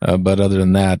other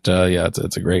than that,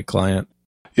 it's a great client.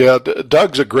 Yeah,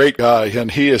 Doug's a great guy, and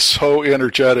he is so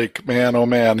energetic, man. Oh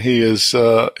man, he's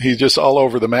just all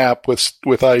over the map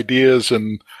with ideas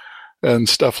and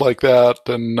stuff like that,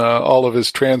 and all of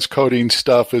his transcoding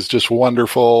stuff is just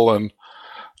wonderful. And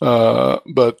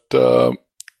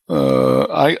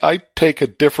I take a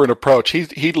different approach.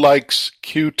 He likes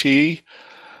Qt,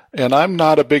 and I'm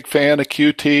not a big fan of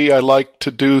Qt. I like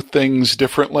to do things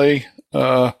differently.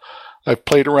 I've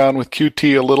played around with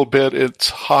Qt a little bit.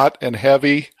 It's hot and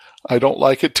heavy. I don't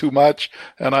like it too much.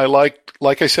 And I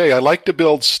like I say, I like to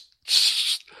build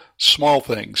small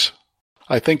things.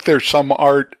 I think there's some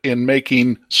art in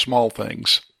making small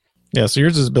things. Yeah. So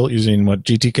yours is built using what,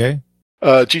 GTK?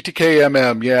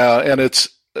 GTK-MM. Yeah. And it's,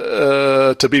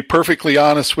 to be perfectly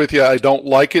honest with you, I don't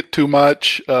like it too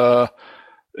much.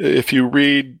 If you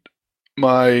read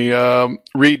my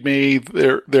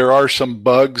README, there are some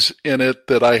bugs in it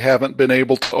that I haven't been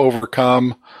able to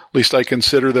overcome. At least I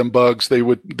consider them bugs.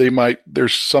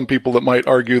 There's some people that might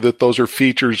argue that those are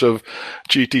features of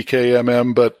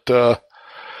GTK-MM, but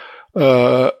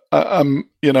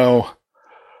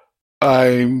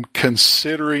I'm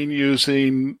considering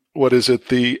using, what is it,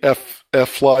 the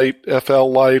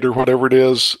FL Lite or whatever it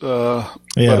is. But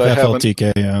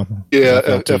FLTK, yeah. Yeah,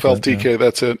 FLTK, yeah.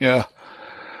 That's it, yeah.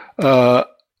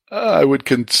 I would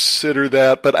consider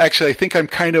that, but actually I think I'm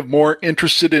kind of more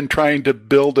interested in trying to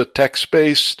build a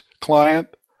text-based client,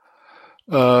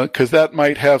 because that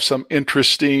might have some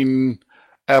interesting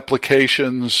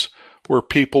applications where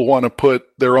people want to put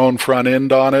their own front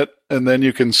end on it, and then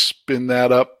you can spin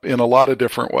that up in a lot of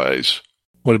different ways.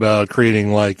 What about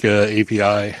creating like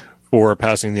API for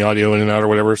passing the audio in and out or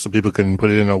whatever, so people can put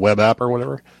it in a web app or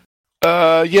whatever?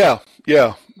 Yeah.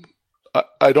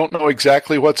 I don't know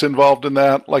exactly what's involved in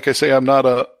that. Like I say, I'm not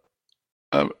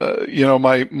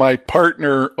my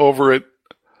partner over at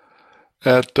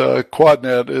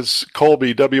QuadNet is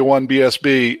Colby,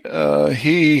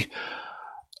 W1BSB.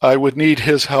 I would need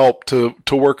his help to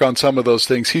work on some of those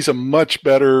things. He's a much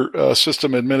better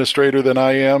system administrator than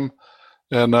I am.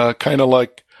 And kind of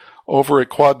like over at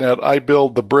QuadNet, I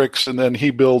build the bricks and then he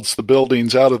builds the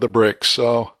buildings out of the bricks.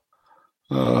 So,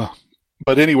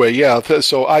 but anyway, yeah.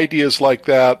 So ideas like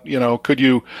that, could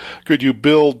you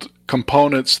build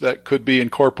components that could be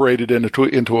incorporated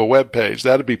into a web page?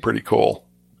 That'd be pretty cool.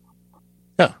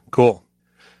 Yeah, cool.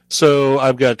 So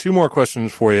I've got 2 more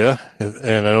questions for you,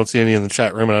 and I don't see any in the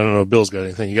chat room, and I don't know if Bill's got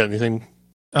anything. You got anything?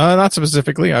 Not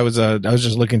specifically. I was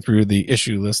just looking through the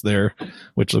issue list there,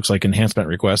 which looks like enhancement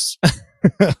requests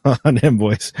on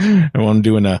mVoice. And I'm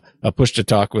doing a push to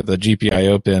talk with a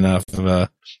GPIO pin off of a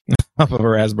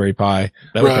Raspberry Pi.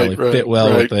 That would probably fit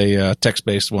well with a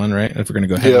text-based one, right? If we're going to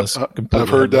go headless. Yep, I've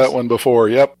heard that one before.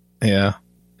 Yep. Yeah.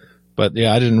 But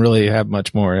yeah, I didn't really have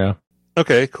much more. Yeah.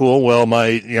 Okay, cool. Well,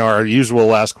 our usual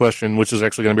last question, which is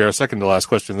actually going to be our second to last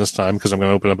question this time, because I'm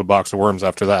going to open up a box of worms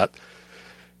after that,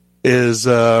 is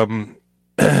there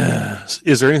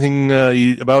anything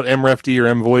about MRefD or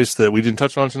mVoice that we didn't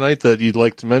touch on tonight that you'd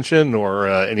like to mention, or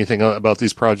anything about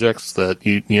these projects that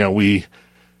we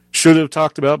should have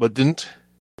talked about but didn't?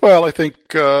 Well, I think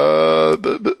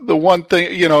the one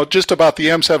thing, just about the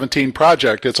M17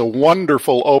 project, it's a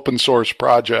wonderful open source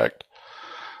project.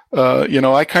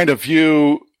 I kind of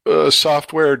view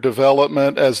software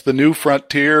development as the new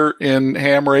frontier in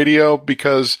ham radio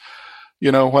because,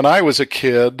 when I was a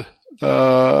kid,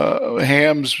 the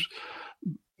hams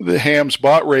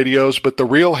bought radios, but the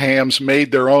real hams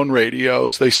made their own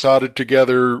radios. They soldered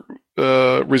together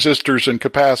resistors and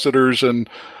capacitors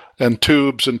and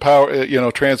tubes and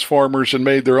power, transformers, and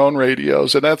made their own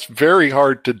radios. And that's very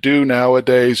hard to do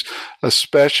nowadays,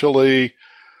 especially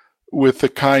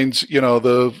the kinds,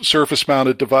 the surface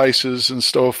mounted devices and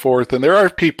so forth. And there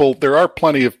are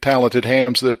plenty of talented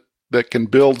hams that can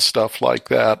build stuff like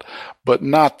that, but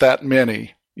not that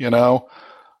many, I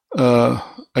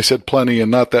said plenty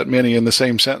and not that many in the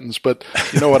same sentence, but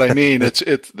you know what I mean?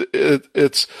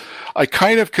 It's, I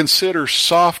kind of consider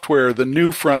software the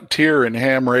new frontier in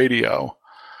ham radio.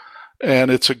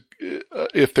 And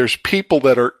if there's people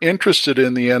that are interested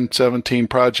in the M17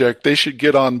 project, they should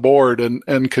get on board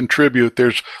and contribute.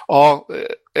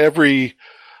 Every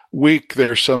week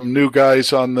there's some new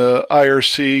guys on the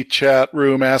IRC chat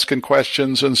room asking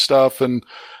questions and stuff, and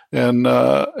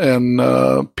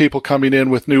people coming in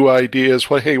with new ideas.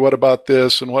 Well, hey, what about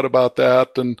this and what about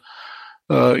that? And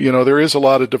there is a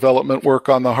lot of development work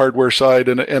on the hardware side,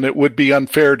 and it would be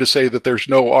unfair to say that there's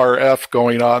no RF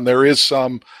going on. There is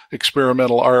some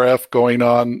experimental RF going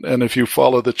on, and if you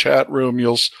follow the chat room,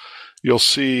 you'll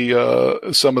see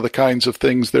some of the kinds of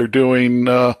things they're doing.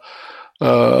 I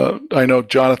know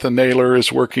Jonathan Naylor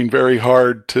is working very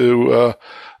hard to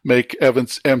make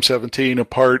Evans M17 a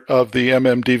part of the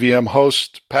MMDVM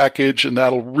host package, and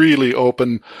that'll really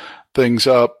open things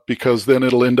up, because then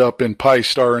it'll end up in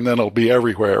Pi-Star and then it'll be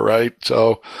everywhere, right?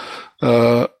 So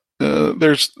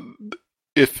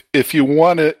if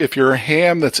you're a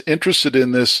ham that's interested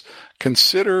in this,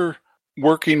 consider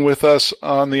working with us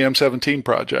on the M17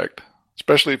 project,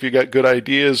 especially if you got good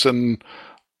ideas and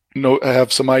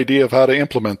have some idea of how to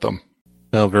implement them.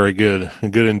 Oh, very good. A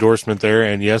good endorsement there.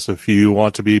 And yes, if you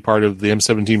want to be part of the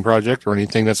M17 project or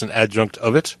anything that's an adjunct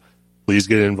of it, please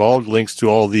get involved. Links to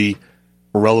all the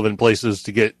relevant places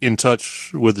to get in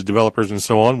touch with the developers and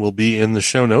so on will be in the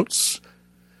show notes.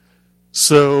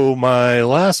 So my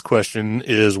last question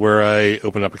is where I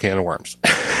open up a can of worms.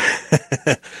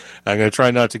 I'm going to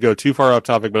try not to go too far off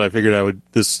topic, but I figured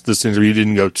this interview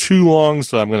didn't go too long,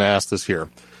 so I'm going to ask this here.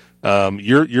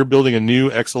 You're building a new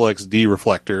XLXD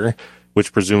reflector,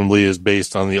 which presumably is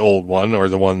based on the old one, or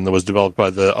the one that was developed by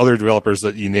the other developers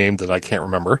that you named that I can't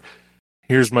remember.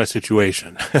 Here's my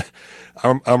situation.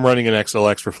 I'm running an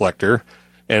XLX reflector,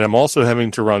 and I'm also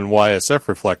having to run YSF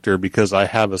reflector because I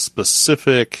have a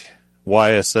specific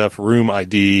YSF room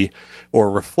ID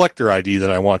or reflector ID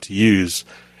that I want to use.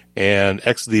 And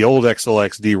the old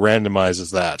XLXD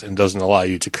randomizes that and doesn't allow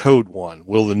you to code one.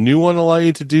 Will the new one allow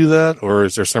you to do that, or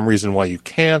is there some reason why you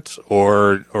can't,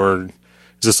 or is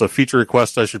this a feature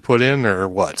request I should put in, or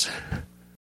what?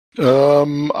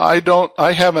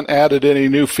 I haven't added any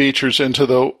new features into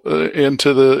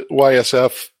the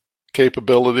YSF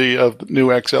capability of the new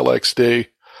XLXD.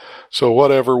 So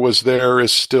whatever was there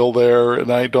is still there,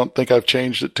 and I don't think I've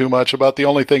changed it too much. About the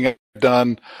only thing I've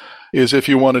done is if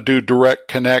you want to do direct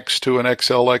connects to an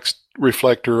XLX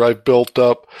reflector, I've built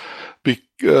up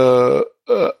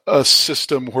a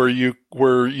system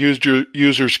where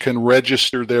users can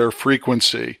register their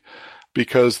frequency,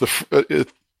 because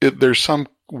there's some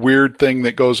weird thing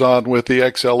that goes on with the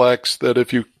XLX that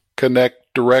if you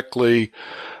connect directly,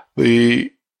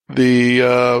 the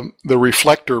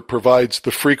reflector provides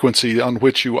the frequency on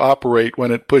which you operate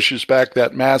when it pushes back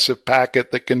that massive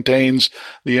packet that contains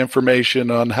the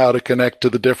information on how to connect to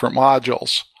the different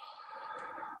modules.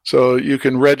 So you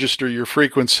can register your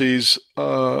frequencies.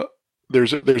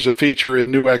 There's a feature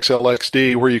in new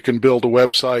XLXD where you can build a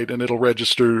website and it'll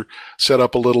set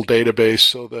up a little database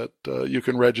so that you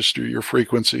can register your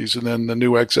frequencies, and then the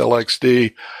new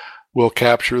XLXD will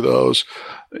capture those.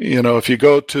 If you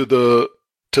go to the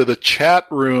chat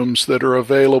rooms that are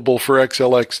available for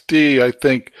XLXD, I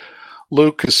think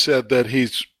Luke has said that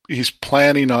he's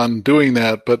planning on doing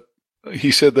that, but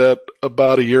he said that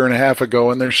about a year and a half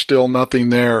ago, and there's still nothing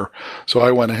there. So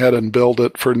I went ahead and built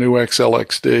it for new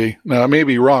XLXD. Now, I may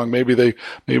be wrong. Maybe they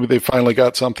finally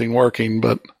got something working,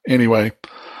 but anyway,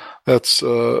 that's,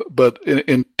 but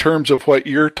in terms of what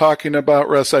you're talking about,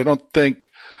 Russ, I don't think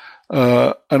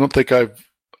I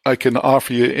can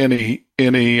offer you any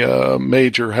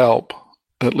major help,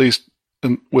 at least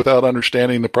without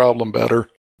understanding the problem better.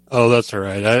 Oh, that's all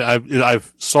right.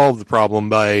 I've solved the problem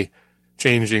by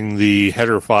changing the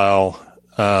header file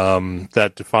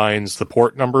that defines the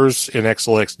port numbers in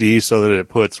XLXD so that it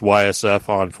puts YSF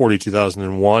on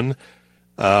 42001,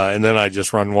 and then I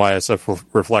just run YSF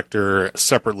reflector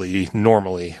separately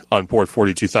normally on port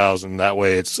 42000. That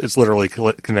way it's literally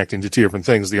connecting to two different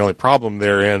things. The only problem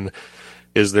therein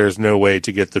is there's no way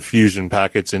to get the fusion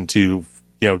packets into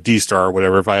D-Star or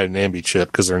whatever if I had an Ambi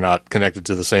chip, because they're not connected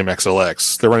to the same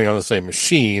XLX. They're running on the same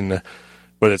machine,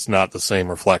 but it's not the same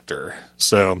reflector.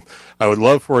 So I would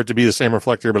love for it to be the same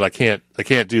reflector, but I can't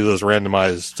do those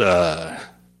randomized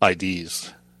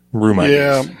IDs, room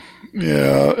IDs.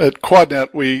 Yeah. At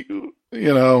QuadNet,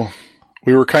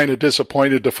 we were kind of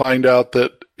disappointed to find out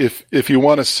that if you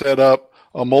want to set up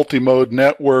a multi-mode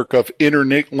network of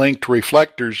interlinked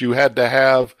reflectors, you had to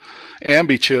have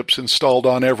ambi chips installed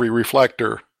on every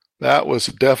reflector. That was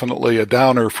definitely a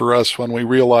downer for us when we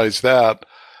realized that.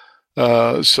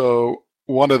 So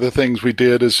one of the things we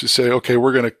did is to say, okay,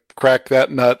 we're going to crack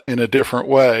that nut in a different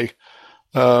way.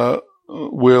 We'll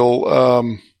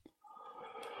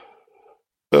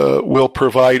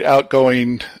provide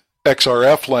outgoing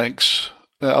XRF links,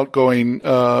 outgoing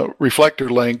reflector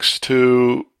links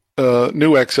to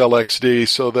new XLXD,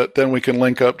 so that then we can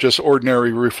link up just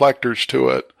ordinary reflectors to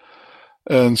it.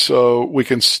 And so we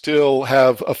can still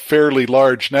have a fairly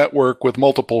large network with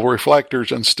multiple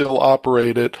reflectors and still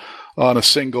operate it on a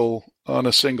single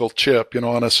chip,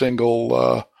 on a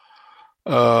single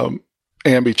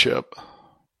ambi chip.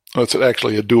 Well, it's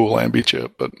actually a dual ambi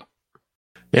chip, but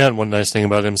yeah, and one nice thing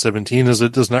about M17 is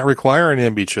it does not require an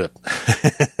ambi chip.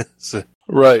 So,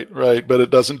 right, but it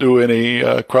doesn't do any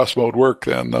cross-mode work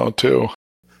then, though, too.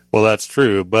 Well, that's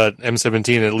true, but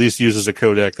M17 at least uses a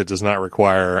codec that does not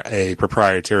require a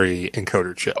proprietary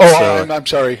encoder chip. Oh, so, I'm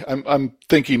sorry. I'm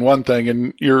thinking one thing,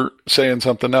 and you're saying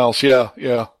something else. Yeah.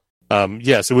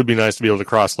 Yes, it would be nice to be able to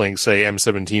cross-link, say,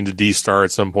 M17 to D-Star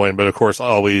at some point, but of course,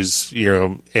 always,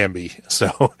 ambi.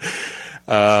 So,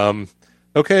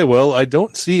 okay, well, I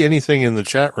don't see anything in the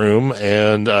chat room,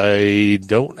 and I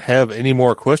don't have any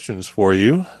more questions for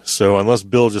you. So unless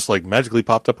Bill just magically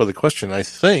popped up with a question, I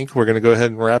think we're going to go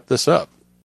ahead and wrap this up.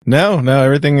 No,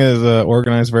 everything is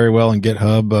organized very well in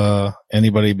GitHub.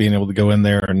 Anybody being able to go in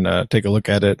there and take a look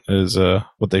at it is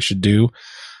what they should do.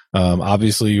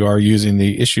 Obviously, you are using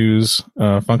the issues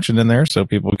function in there, so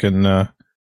people can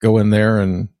go in there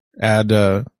and add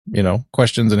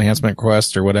questions, enhancement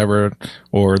requests, or whatever,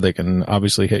 or they can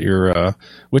obviously hit your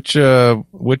which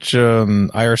IRC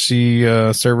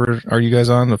server are you guys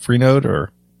on? The Freenode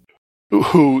or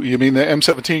who? You mean the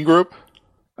M17 group?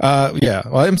 Yeah.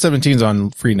 Well, M17's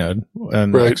on Freenode,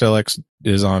 and right. XLX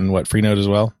is on what, Freenode as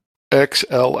well?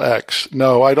 XLX.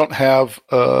 No, I don't have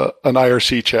an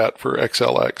IRC chat for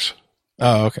XLX.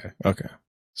 Oh, okay.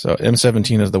 So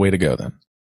M17 is the way to go then.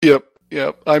 Yep.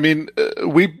 I mean,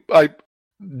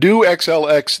 new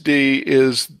XLXD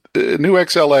is new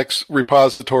XLX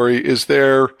repository is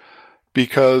there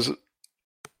because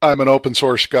I'm an open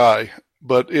source guy,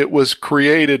 but it was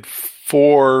created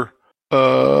for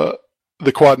the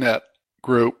QuadNet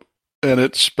group, and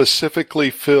it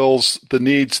specifically fills the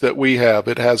needs that we have.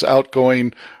 It has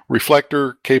outgoing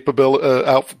reflector capability,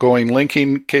 outgoing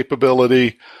linking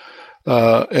capability,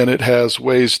 and it has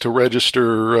ways to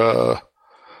register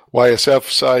YSF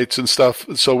sites and stuff.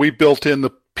 So we built in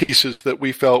the pieces that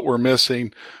we felt were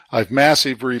missing. I've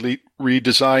massively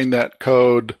redesigned that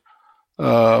code.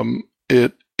 I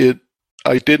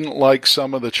didn't like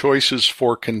some of the choices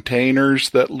for containers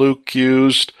that Luke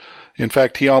used. In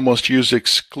fact, he almost used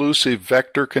exclusive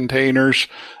vector containers,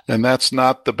 and that's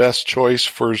not the best choice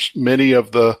for many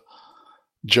of the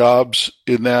jobs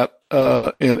in that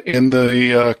in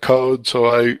the code. So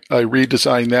I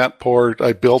redesigned that port.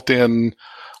 I built in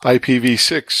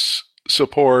IPv6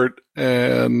 support,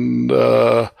 and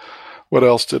what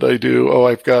else did I do? Oh,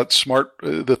 I've got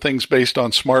the things based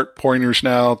on smart pointers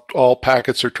now. All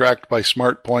packets are tracked by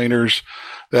smart pointers.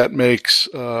 That makes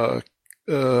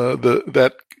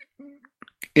that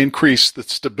increased the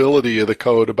stability of the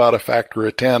code about a factor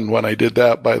of 10 when I did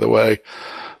that, by the way.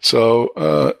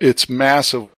 So it's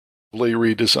massively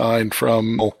redesigned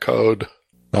from code.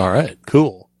 All right,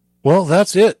 cool. Well,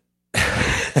 that's it.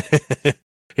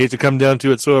 Hate to come down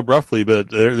to it so abruptly, but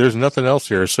there's nothing else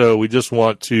here. So we just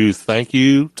want to thank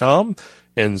you, Tom,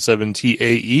 and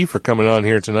 7TAE for coming on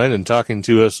here tonight and talking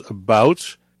to us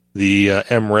about the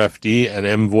MRefD and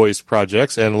MVoice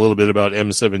projects and a little bit about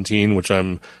M17, which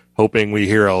I'm hoping we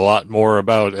hear a lot more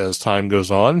about as time goes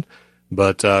on.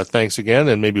 But thanks again,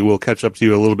 and maybe we'll catch up to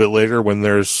you a little bit later when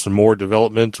there's some more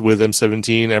development with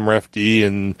M17, MRefD,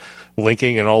 and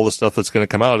linking and all the stuff that's going to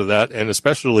come out of that, and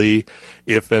especially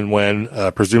if and when,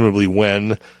 presumably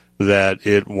when, that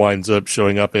it winds up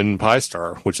showing up in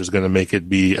Pi-Star, which is going to make it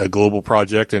be a global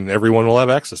project and everyone will have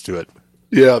access to it.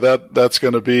 Yeah, that's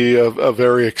going to be a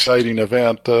very exciting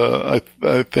event. I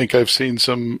think I've seen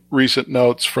some recent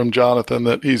notes from Jonathan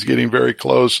that he's getting very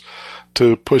close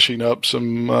to pushing up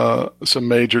some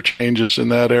major changes in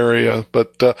that area.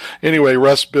 But anyway,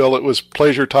 Russ, Bill, it was a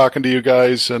pleasure talking to you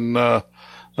guys, and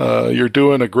you're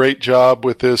doing a great job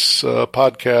with this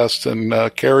podcast,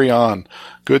 and carry on.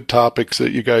 Good topics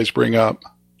that you guys bring up.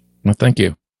 Well, thank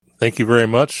you. Thank you very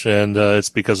much, and it's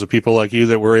because of people like you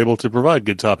that we're able to provide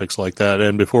good topics like that.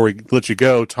 And before we let you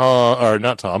go,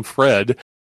 Fred,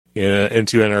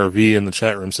 into NRV in the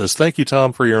chat room says, thank you,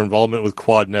 Tom, for your involvement with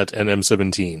QuadNet and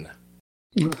M17.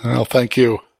 Well, thank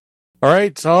you. All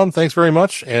right, Tom, thanks very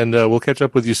much, and we'll catch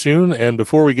up with you soon. And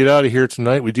before we get out of here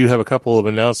tonight, we do have a couple of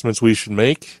announcements we should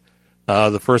make.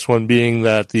 The first one being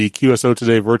that the QSO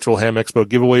Today Virtual Ham Expo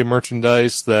giveaway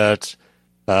merchandise that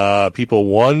people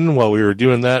won while we were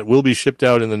doing that will be shipped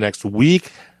out in the next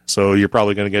week. So you're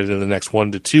probably going to get it in the next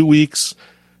 1 to 2 weeks.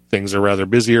 Things are rather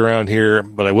busy around here,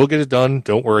 but I will get it done.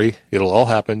 Don't worry. It'll all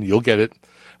happen. You'll get it.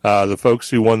 The folks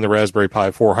who won the Raspberry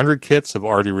Pi 400 kits have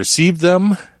already received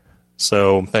them.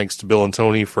 So thanks to Bill and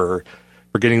Tony for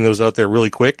getting those out there really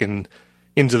quick and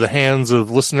into the hands of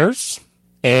listeners.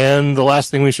 And the last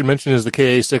thing we should mention is the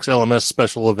KA6 LMS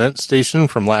special event station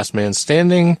from Last Man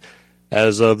Standing.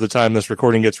 As of the time this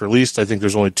recording gets released, I think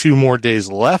there's only 2 more days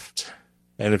left.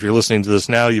 And if you're listening to this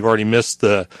now, you've already missed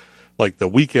the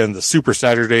weekend, the Super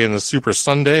Saturday and the Super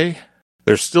Sunday.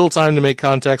 There's still time to make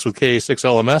contacts with KA6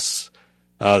 LMS.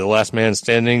 The Last Man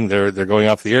Standing, they're going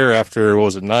off the air after, what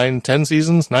was it, 9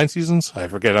 seasons? I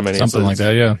forget how many. Something like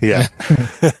that, yeah. Yeah.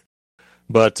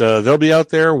 But they'll be out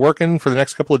there working for the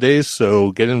next couple of days,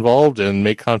 so get involved and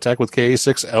make contact with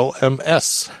KA6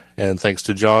 LMS. And thanks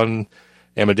to John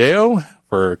Amadeo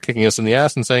for kicking us in the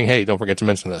ass and saying, hey, don't forget to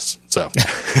mention this. So,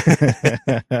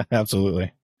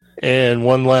 absolutely. And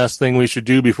one last thing we should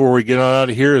do before we get on out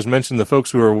of here is mention the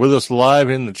folks who are with us live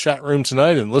in the chat room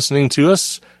tonight and listening to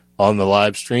us on the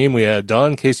live stream. We had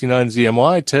Don,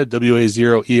 KC9ZMY, Ted,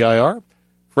 WA0EIR,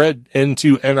 Fred,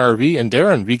 N2NRV, and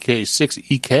Darren,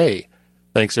 VK6EK.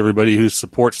 Thanks, everybody who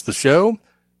supports the show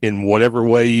in whatever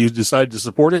way you decide to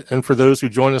support it. And for those who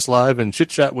join us live and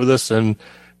chit-chat with us and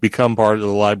become part of the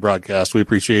live broadcast, we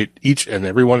appreciate each and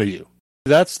every one of you.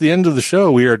 That's the end of the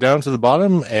show. We are down to the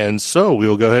bottom, and so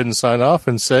we'll go ahead and sign off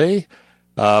and say,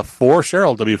 for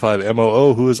Cheryl,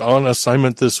 W5MOO, who is on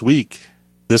assignment this week,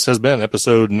 this has been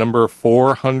episode number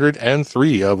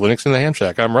 403 of Linux in the Ham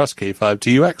Shack. I'm Russ,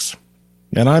 K5TUX.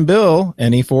 And I'm Bill,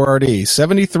 NE4RD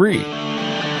 73.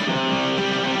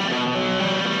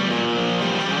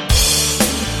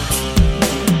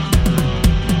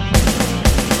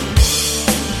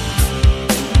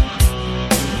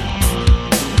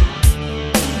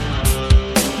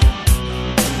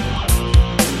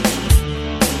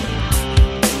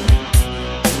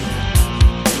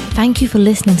 Thank you for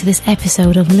listening to this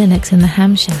episode of Linux in the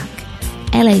Ham Shack.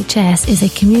 LHS is a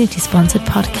community-sponsored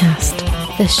podcast.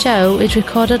 The show is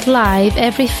recorded live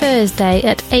every Thursday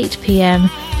at 8 p.m.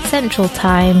 Central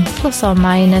Time,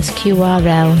 ±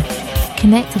 QRL.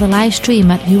 Connect to the live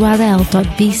stream at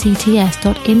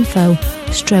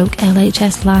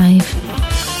url.bcts.info/LHS Live.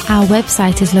 Our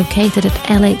website is located at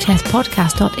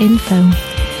lhspodcast.info.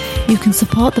 You can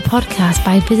support the podcast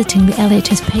by visiting the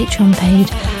LHS Patreon page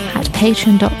at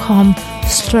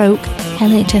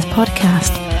patreon.com/LHS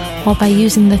Podcast or by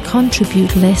using the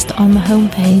contribute list on the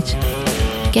homepage.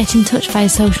 Get in touch via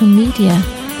social media.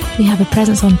 We have a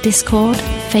presence on Discord,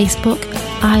 Facebook,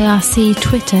 IRC,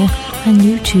 Twitter and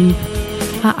YouTube.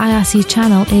 Our IRC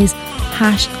channel is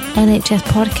 #LHS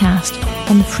Podcast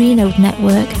on the Freenode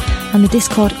network, and the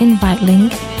Discord invite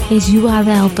link is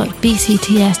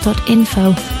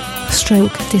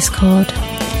url.bcts.info/Discord.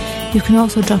 You can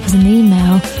also drop us an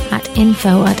email at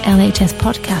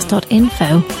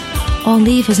info@lhspodcast.info or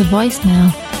leave us a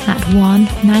voicemail at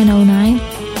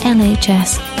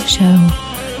 1-909-LHS-SHOW.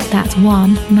 That's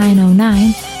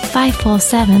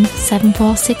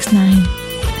 1-909-547-7469.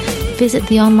 Visit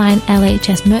the online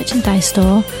LHS merchandise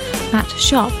store at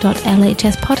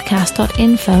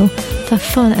shop.lhspodcast.info for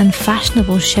fun and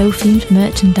fashionable show-themed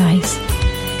merchandise.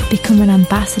 Become an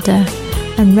ambassador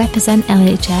and represent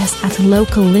LHS at a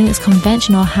local Linux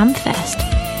convention or Hamfest.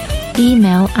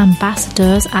 Email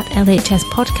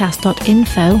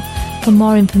ambassadors@lhspodcast.info for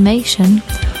more information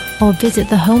or visit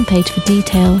the homepage for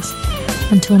details.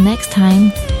 Until next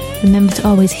time, remember to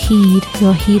always heed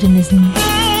your hedonism.